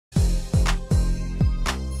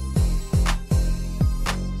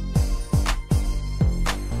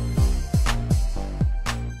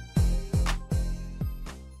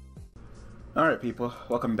Alright people,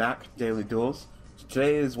 welcome back to Daily Duels.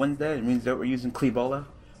 Today is Wednesday, it means that we're using Qliphort.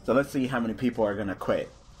 So let's see how many people are gonna quit.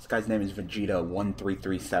 This guy's name is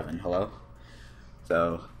Vegeta1337, hello?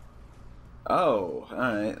 So, oh,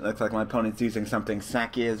 alright, looks like my opponent's using something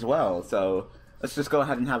sacky as well, so let's just go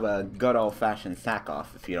ahead and have a good old-fashioned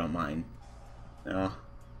sack-off, if you don't mind. You know?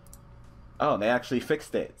 Oh, they actually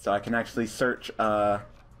fixed it, so I can actually search,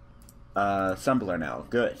 assembler now.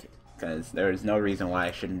 Good. Because there is no reason why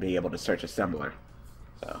I shouldn't be able to search assembler.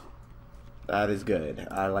 So, that is good.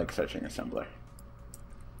 I like searching assembler.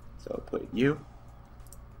 So, put you.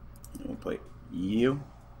 And we'll put you.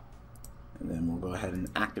 And then we'll go ahead and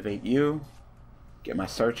activate you. Get my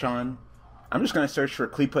search on. I'm just going to search for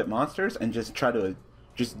Qliphort monsters and just try to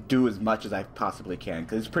just do as much as I possibly can.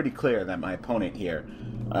 Because it's pretty clear that my opponent here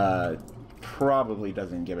probably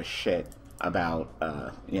doesn't give a shit about,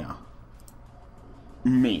 you know,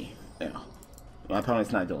 me. You know, my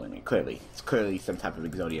opponent's not dueling me, clearly. It's clearly some type of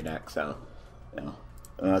Exodia deck, so, you know.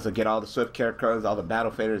 And also get all the Swift characters, all the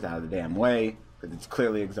battle faders out of the damn way, because it's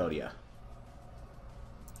clearly Exodia.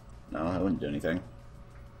 No, I wouldn't do anything.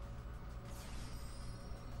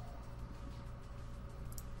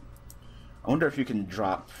 I wonder if you can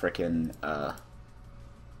drop frickin'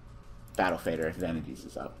 battle fader if Vanities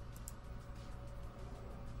is up.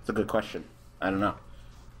 It's a good question. I don't know.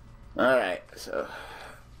 Alright, so...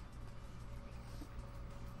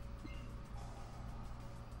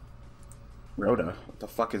 Rhoda? What the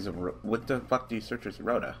fuck is a what the fuck do you search as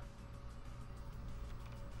Rhoda?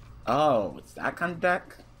 Oh, it's that kind of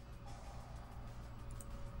deck?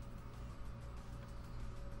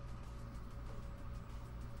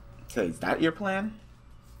 So is that your plan?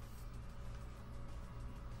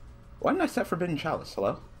 Why didn't I set Forbidden Chalice?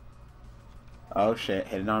 Hello? Oh shit,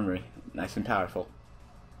 Hidden Armory. Nice and powerful.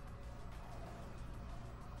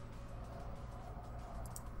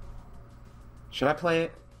 Should I play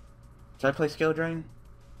it? Should I play Skill Drain?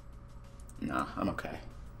 No, I'm okay.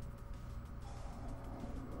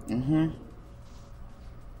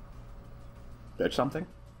 There's something?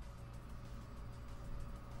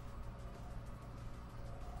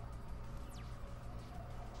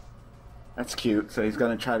 That's cute, so he's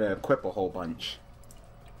gonna try to equip a whole bunch.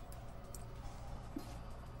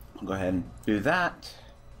 I'll go ahead and do that.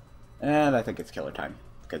 And I think it's killer time,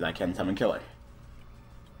 because I can summon killer.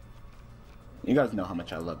 You guys know how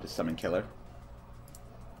much I love to summon killer.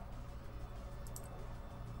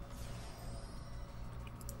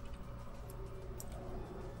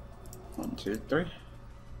 One, two, three.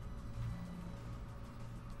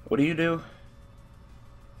 What do you do?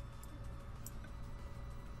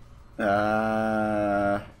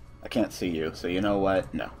 I can't see you, so you know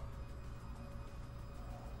what? No.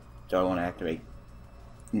 Do I want to activate?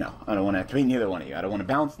 No, I don't want to activate neither one of you. I don't want to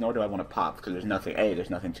bounce, nor do I want to pop, because there's nothing. A, there's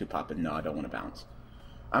nothing to pop, and no, I don't want to bounce.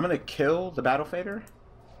 I'm going to kill the battle fader,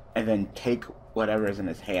 and then take whatever is in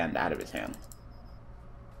his hand out of his hand.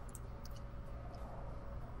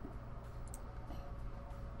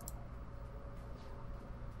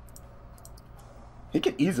 He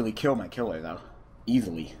could easily kill my killer, though.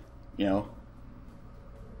 Easily, you know.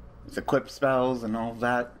 His equip spells and all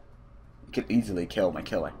that. He could easily kill my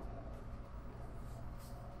killer.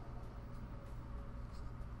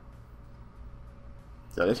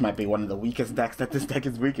 So this might be one of the weakest decks that this deck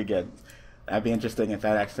is weak against. That'd be interesting if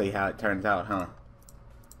that's actually how it turns out, huh?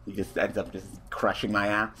 He just ends up just crushing my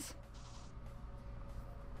ass.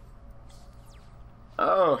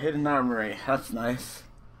 Oh, Hidden Armory. That's nice.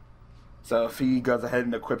 So if he goes ahead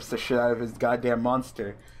and equips the shit out of his goddamn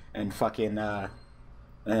monster and fucking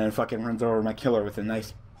runs over my killer with a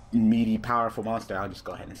nice, meaty, powerful monster, I'll just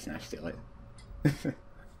go ahead and snatch steal it.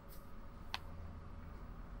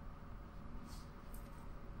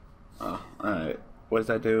 Oh, alright. What does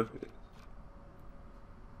that do?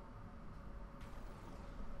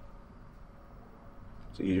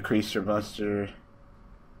 So you decrease your monster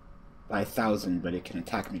by 1,000, but it can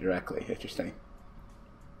attack me directly. Interesting.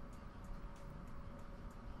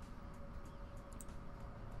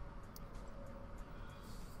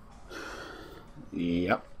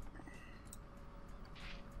 Yep.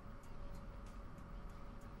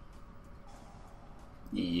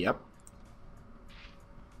 Yep.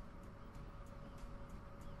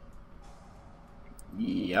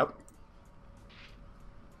 Yep.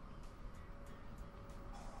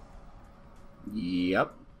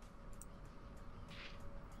 Yep.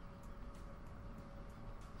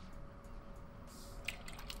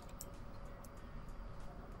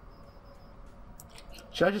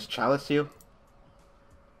 Should I just chalice you?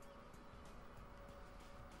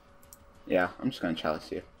 Yeah, I'm just gonna chalice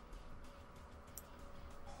you.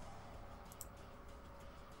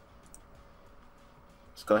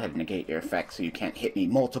 Let's go ahead and negate your effect so you can't hit me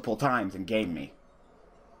multiple times and game me.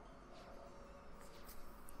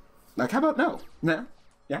 Like, how about no? No?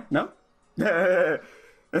 Yeah? No? Well,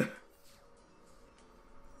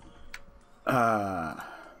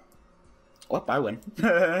 I win.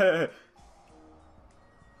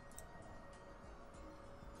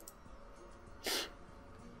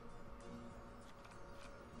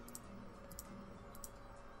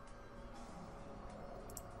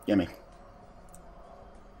 Gimme.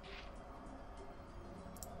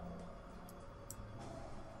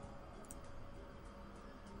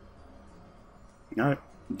 Alright.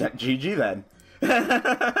 That GG then.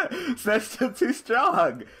 So that's still too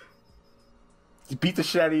strong. You beat the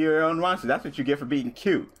shit out of your own monster. That's what you get for being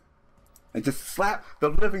cute. And just slap the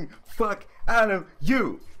living fuck out of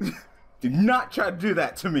you. Do not try to do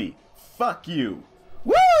that to me. Fuck you.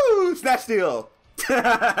 Woo! Snatch Steal!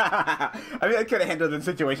 I mean, I could have handled the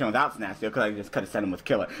situation without Snatch Steal because I just could have sent him with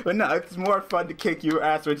Killer. But no, it's more fun to kick your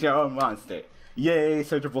ass with your own monster. Yay,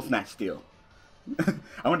 searchable Snatch Steal.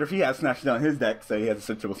 I wonder if he has Snatch Steal on his deck, so he has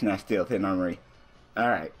a searchable Snatch Steal with hidden armory.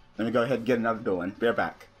 Alright, let me go ahead and get another duel in. Be right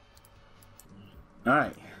back.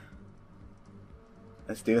 Alright.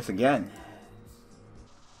 Let's do this again.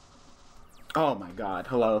 Oh my god,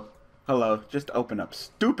 hello. Hello, just open up.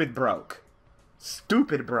 Stupid broke.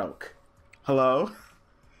 Stupid broke. Hello?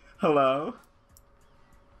 Hello?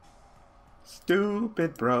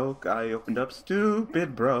 Stupid broke. I opened up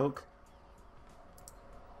stupid broke.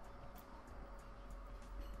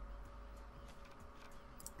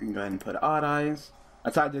 Go ahead and put Odd Eyes. I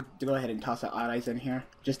decided to go ahead and toss the Odd Eyes in here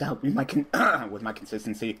just to help me with my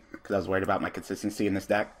consistency, because I was worried about my consistency in this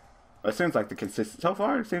deck. But it seems like so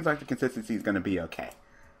far it seems like the consistency is going to be okay.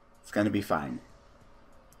 It's going to be fine.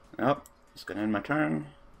 Oh, just going to end my turn.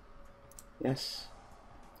 Yes.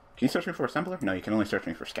 Can you search me for Assembler? No, you can only search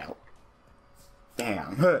me for Scout.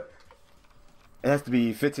 Damn. It has to be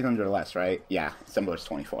 1500 or less, right? Yeah, Assembler's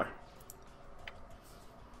 24.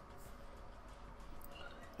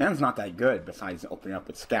 Hand's not that good besides opening up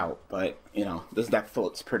with Scout, but, you know, this deck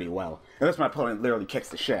floats pretty well. Unless my opponent literally kicks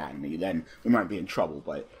the shit out of me, then we might be in trouble,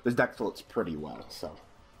 but this deck floats pretty well, so.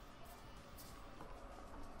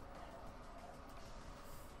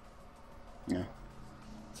 Yeah.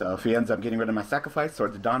 So if he ends up getting rid of my sacrifice,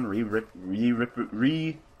 Swords of Dawn, re-equip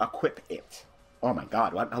it. Oh my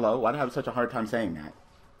god, what? Hello? Why do I have such a hard time saying that?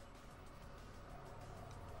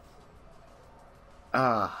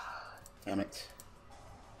 Ah, damn it.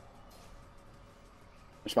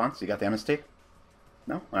 Response? You got the MST?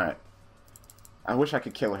 No? Alright. I wish I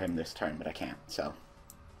could kill him this turn, but I can't, so.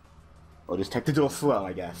 We'll just take the duel slow,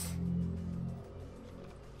 I guess.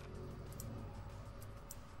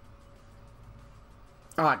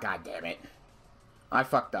 Oh, god damn it. I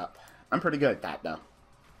fucked up. I'm pretty good at that, though.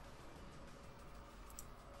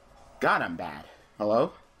 God, I'm bad.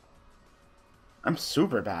 Hello? I'm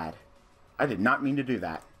super bad. I did not mean to do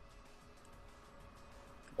that.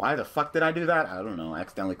 Why the fuck did I do that? I don't know. I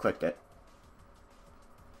accidentally clicked it.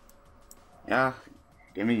 Yeah,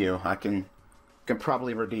 give me you. I can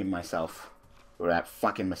probably redeem myself for that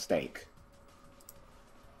fucking mistake.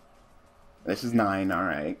 This is 9,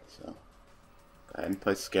 alright. So, go ahead and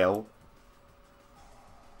put skill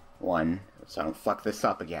 1, so I don't fuck this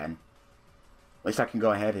up again. At least I can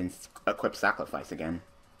go ahead and equip Sacrifice again.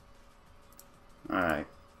 Alright.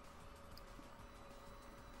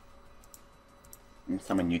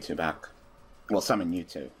 Summon you two back. Well, summon you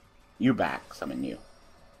two. You back, summon you.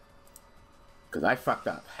 Because I fucked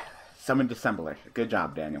up. Summon Dissembler. Good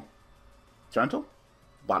job, Daniel. Torrential?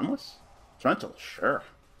 Bottomless? Torrential, sure.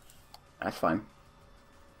 That's fine.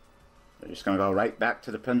 We're just going to go right back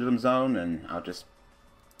to the Pendulum Zone, and I'll just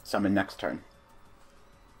summon next turn.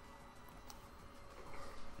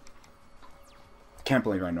 Can't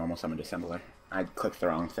believe I normal summon Dissembler. I clicked the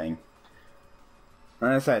wrong thing.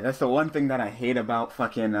 Like I said, that's the one thing that I hate about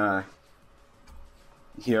fucking,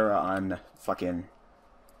 here on fucking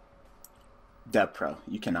Dev Pro.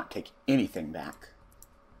 You cannot take anything back.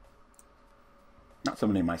 Not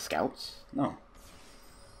summoning my scouts. No.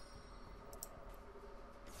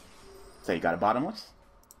 So you got a bottomless?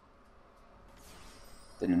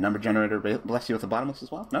 Did the number generator bless you with a bottomless as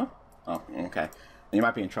well? No? Oh, okay. You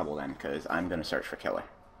might be in trouble then, because I'm going to search for Killer.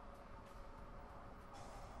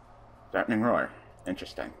 Threatening Roar.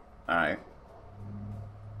 Interesting. Alright.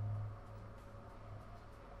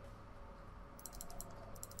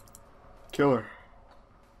 Killer.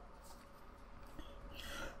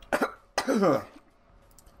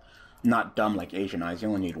 Not dumb like Asian Eyes. You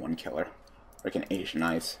only need one killer. Freaking Asian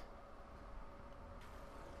Eyes.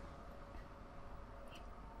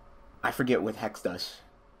 I forget what Hex does.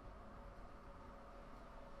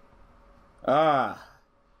 Ah,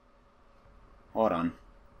 hold on.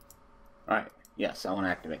 Alright, yes, I want to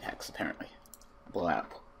activate Hex, apparently. Blow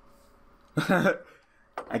up.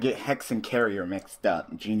 I get Hex and Carrier mixed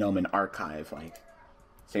up. Genome and Archive, like,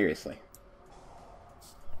 seriously.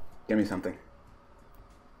 Give me something.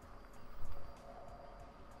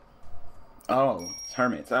 Oh, it's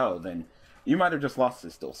Hermits. Oh, then you might have just lost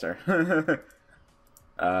this duel, sir.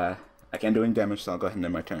 I can't do any damage, so I'll go ahead and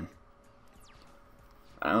end my turn.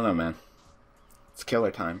 I don't know, man. It's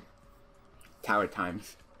killer time. Tower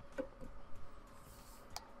times.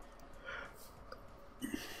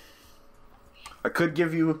 I could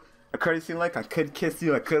give you a courtesy like, I could kiss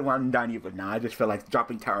you, I could want to down you, but nah, I just feel like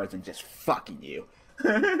dropping towers and just fucking you.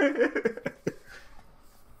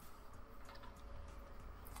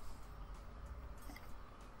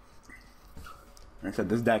 Like I said,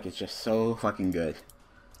 this deck is just so fucking good.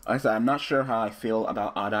 Like I said, I'm not sure how I feel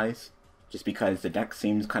about Odd Eyes, just because the deck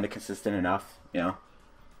seems kind of consistent enough, you know,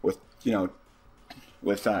 with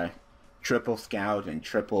triple Scout and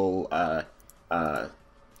triple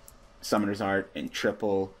Summoner's Art and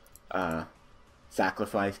triple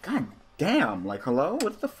Sacrifice. God damn, like, hello?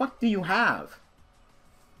 What the fuck do you have?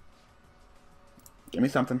 Give me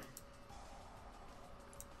something.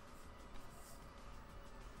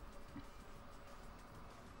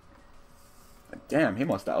 Damn, he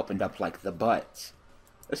must have opened up like the butts.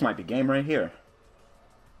 This might be game right here.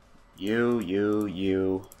 You.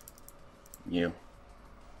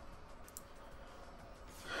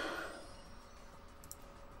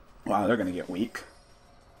 Wow, they're gonna get weak.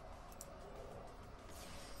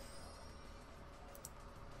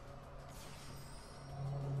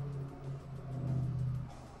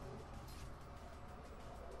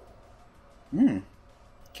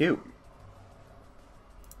 Cute.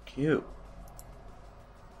 Cute.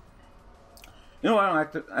 You know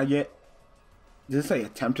what I get? Did it say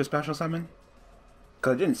attempt to special summon?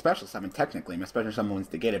 Because I didn't special summon technically. My special summon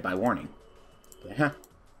was negated by warning. But huh.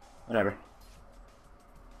 Whatever.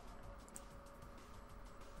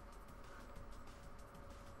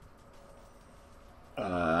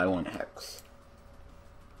 I want Hex.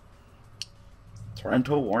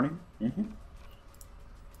 Torrential warning?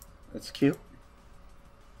 That's cute.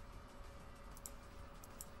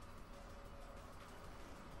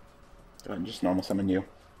 Go ahead and just normal summon you.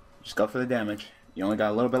 Just go for the damage. You only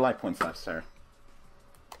got a little bit of life points left, sir.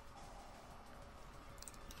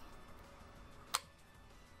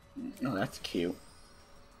 Oh, that's cute.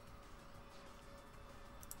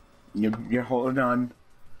 You're holding on.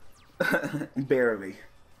 Barely.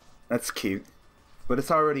 That's cute. But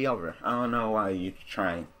it's already over. I don't know why you're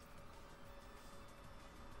trying.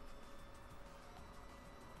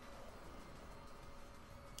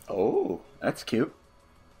 Oh, that's cute.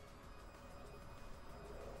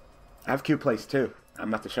 I have cute plays too. I'm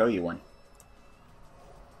about to show you one.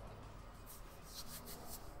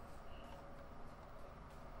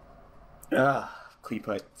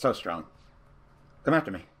 Qliphort, so strong. Come after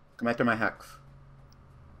me. Come after my Hex.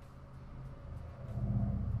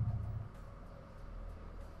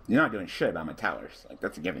 You're not doing shit about my towers. Like,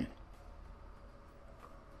 that's a given.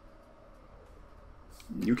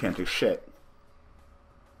 You can't do shit.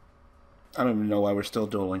 I don't even know why we're still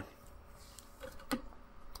dueling.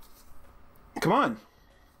 Come on!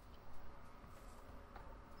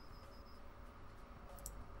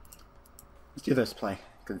 Let's do this play,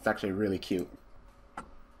 because it's actually really cute.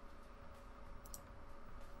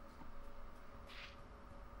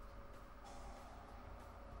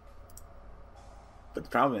 But the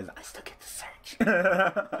problem is, I still get to search.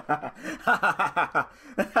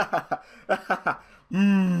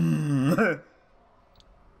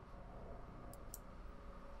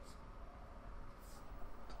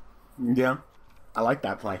 Yeah, I like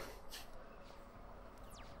that play.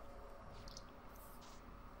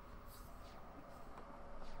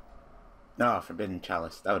 Oh, Forbidden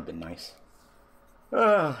Chalice. That would have been nice.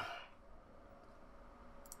 Is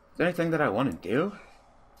there anything that I want to do?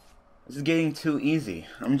 This is getting too easy.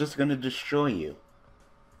 I'm just gonna destroy you.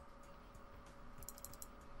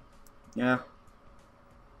 Yeah.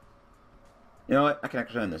 You know what? I can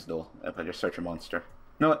actually end this duel if I just search a monster.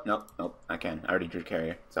 No, what? Nope. I can. I already drew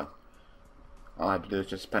Carrier, so all I have to do is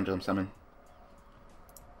just Pendulum Summon.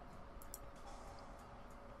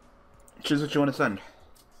 Choose what you want to send.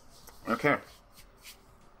 Okay.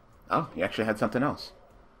 Oh, you actually had something else.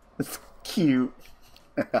 It's cute.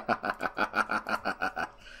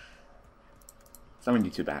 Summon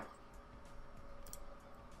you two back.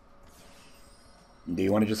 Do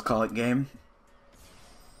you want to just call it game?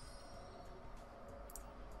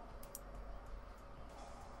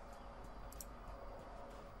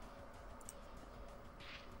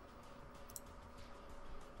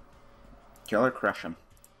 Kill or crush him.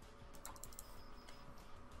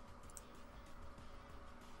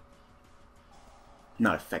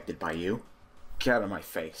 Not affected by you. Get out of my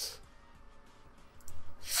face.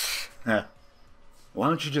 Why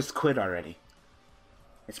don't you just quit already?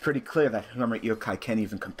 It's pretty clear that Hammer Yokai can't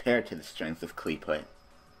even compare to the strength of Qliphort.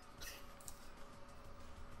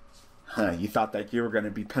 You thought that you were going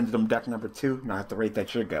to be Pendulum Deck number 2? Not at the rate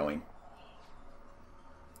that you're going.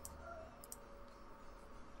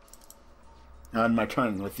 On my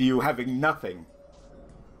turn, with you having nothing.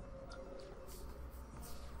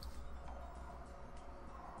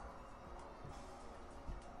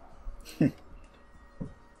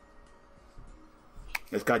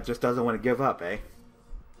 This guy just doesn't want to give up, eh?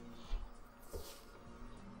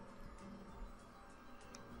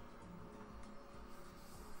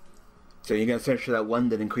 So you're gonna search for that one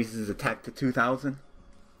that increases his attack to 2,000?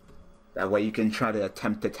 That way you can try to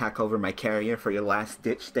attempt to attack over my carrier for your last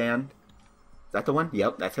ditch stand? Is that the one?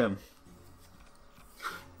 Yep, that's him.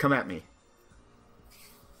 Come at me.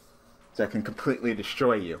 So I can completely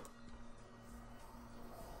destroy you.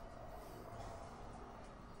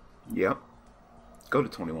 Yep. Go to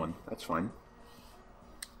 21. That's fine.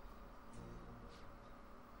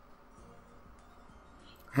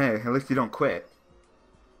 Hey, at least you don't quit.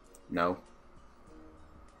 No.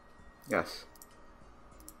 Yes.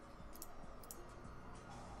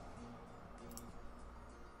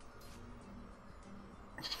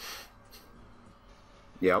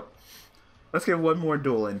 Yep. Let's get one more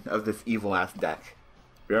dueling of this evil-ass deck.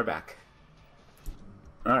 Be right back.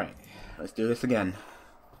 Alright, let's do this again.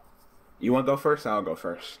 You want to go first? I'll go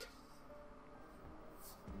first.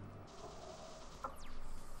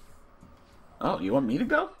 Oh, you want me to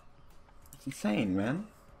go? That's insane, man.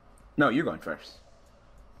 No, you're going first.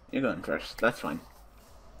 You're going first. That's fine.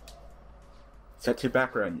 Set to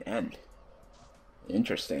back row and end.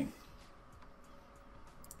 Interesting.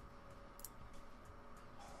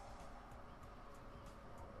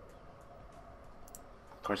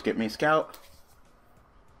 Of course, get me a scout.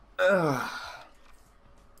 Ugh.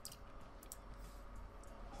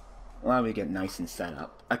 Allow me to get nice and set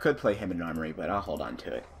up. I could play him in armory, but I'll hold on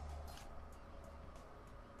to it.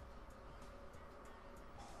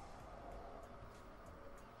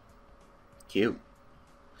 Cute.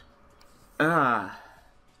 Yeah,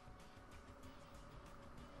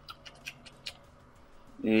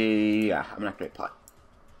 I'm gonna activate pot.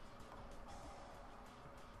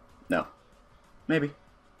 No. Maybe.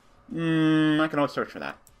 I can always search for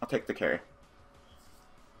that. I'll take the carrier.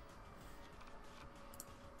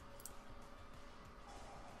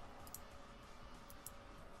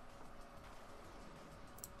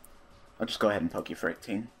 I'll just go ahead and poke you for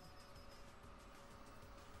 18.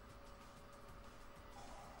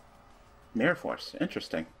 Mirror Force.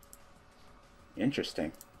 Interesting.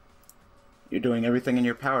 Interesting. You're doing everything in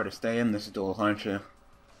your power to stay in this duel, aren't you?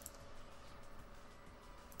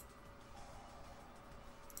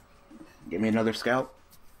 Give me another scout.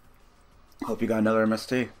 Hope you got another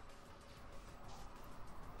MST.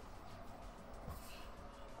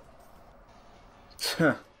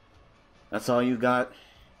 That's all you got?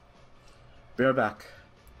 Be right back.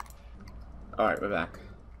 Alright, we're back.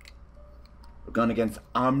 We're going against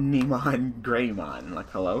Omnimon Greymon. Like,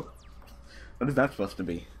 hello? What is that supposed to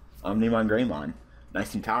be? Omnimon Greymon.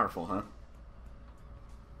 Nice and powerful, huh?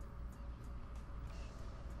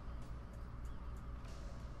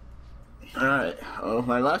 Alright, well,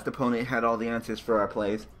 my last opponent had all the answers for our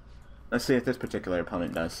plays. Let's see if this particular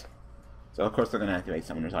opponent does. So, of course, they're going to activate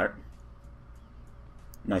Summoner's Art.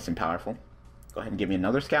 Nice and powerful. Go ahead and give me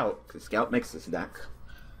another Scout, because Scout makes this deck.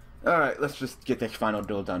 Alright, let's just get this final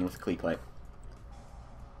duel done with Qliphort.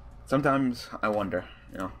 Sometimes I wonder,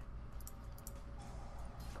 you know.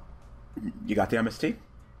 You got the MST?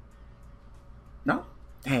 No?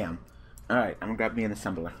 Damn. Alright, I'm gonna grab me an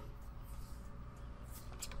assembler.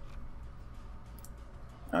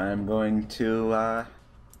 I'm going to,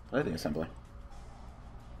 play the assembler.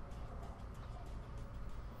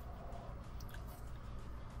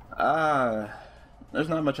 There's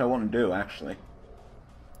not much I want to do, actually.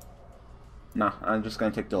 No, I'm just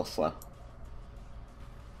gonna take duel slow.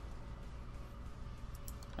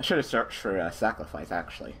 I should have searched for sacrifice,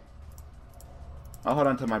 actually. I'll hold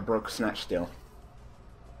on to my broke snatch steel.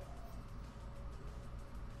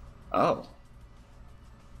 Oh.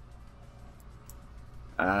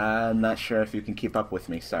 I'm not sure if you can keep up with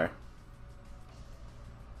me, sir.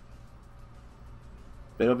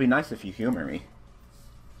 But it'll be nice if you humor me.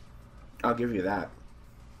 I'll give you that.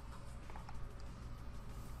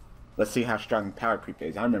 Let's see how strong power creep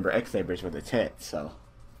is. I remember X-Sabers were the tits, so...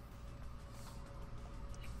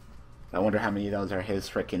 I wonder how many of those are his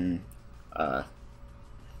frickin'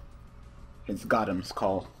 It's Godham's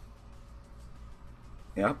call.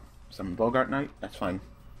 Yep, some Bogart Knight, that's fine.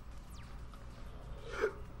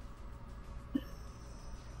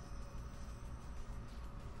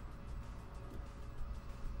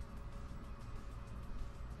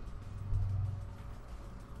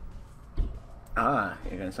 Ah,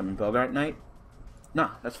 you're gonna summon Bogart Knight? No,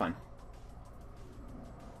 that's fine.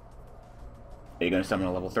 Are you gonna summon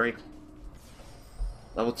a level 3?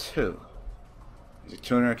 Level 2. He's a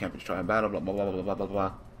tuner, can't be destroyed in battle, blah blah blah blah blah blah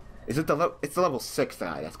blah. Is it the it's the level 6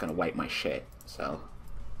 guy that's gonna wipe my shit, so.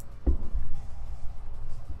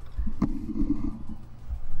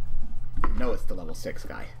 No, it's the level 6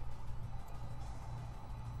 guy.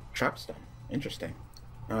 Trapstone. Interesting.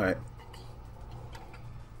 Alright.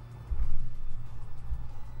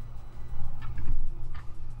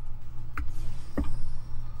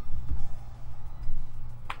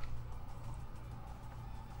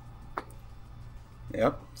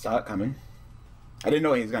 Yep, saw it coming. I didn't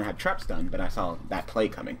know he was gonna have traps done, but I saw that play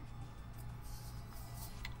coming.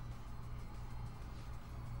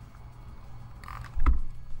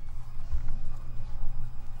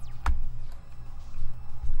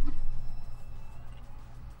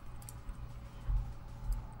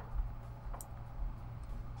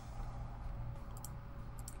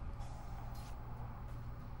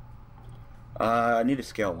 I need to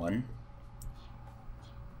scale 1.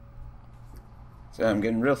 So I'm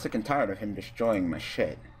getting real sick and tired of him destroying my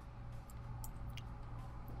shit.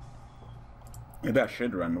 Maybe I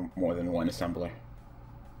should run more than 1 assembler.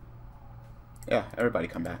 Yeah, everybody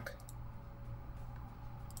come back.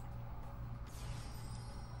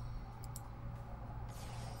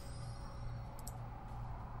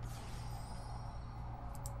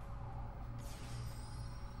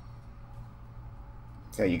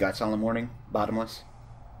 So you got Solemn Warning? Bottomless?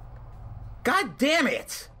 God damn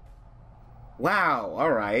it! Wow,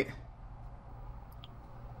 alright.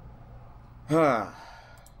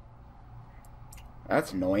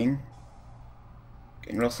 That's annoying.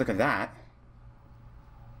 Getting real sick of that.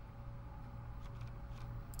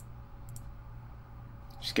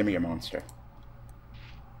 Just give me your monster.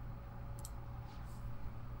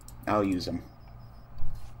 I'll use them.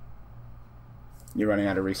 You're running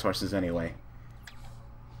out of resources anyway.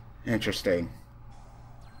 Interesting.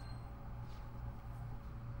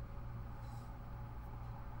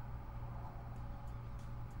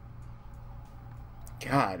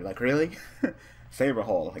 God, like really? Saber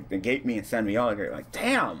hole, like negate me and send me all here. Like,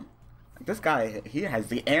 damn! Like, this guy, he has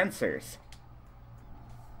the answers.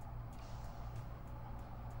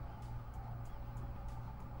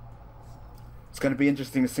 It's gonna be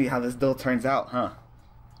interesting to see how this duel turns out, huh?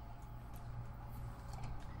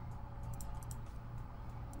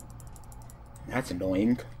 That's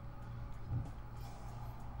annoying.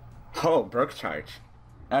 Oh, broke charge.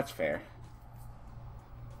 That's fair.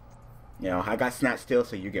 You know, I got Snap Steal,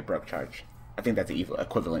 so you get broke charge. I think that's the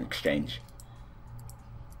equivalent exchange.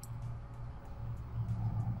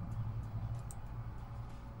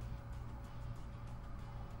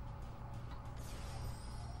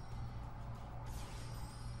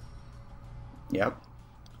 Yep.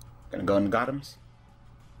 Gonna go into Gotham's.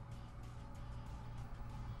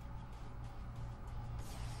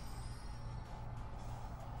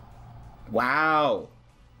 Wow.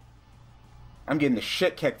 I'm getting the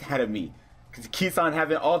shit kicked out of me. Because he keeps on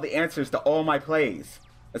having all the answers to all my plays.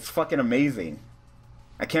 That's fucking amazing.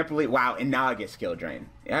 I can't believe... Wow, and now I get skill drain.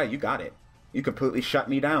 Yeah, you got it. You completely shut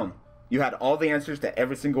me down. You had all the answers to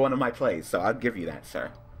every single one of my plays. So I'll give you that,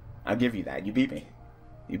 sir. I'll give you that. You beat me.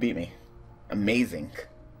 You beat me. Amazing.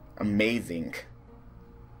 Amazing.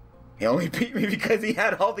 He only beat me because he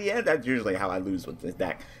had all the answers. That's usually how I lose with this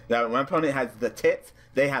deck. Now, when my opponent has the tits,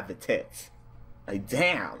 they have the tits. Like,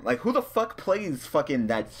 damn. Like, who the fuck plays fucking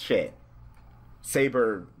that shit?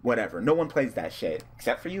 Saber, whatever. No one plays that shit.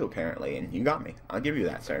 Except for you, apparently. And you got me. I'll give you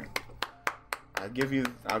that, sir. I'll give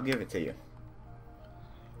it to you.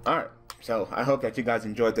 Alright. So, I hope that you guys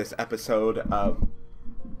enjoyed this episode of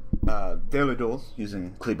Daily Duels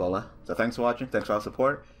using Qliphort. So, thanks for watching. Thanks for all the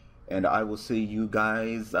support. And I will see you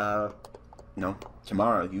guys,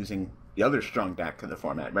 tomorrow using the other strong deck of the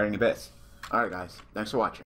format, Meiru Abyss. Alright, guys. Thanks for watching.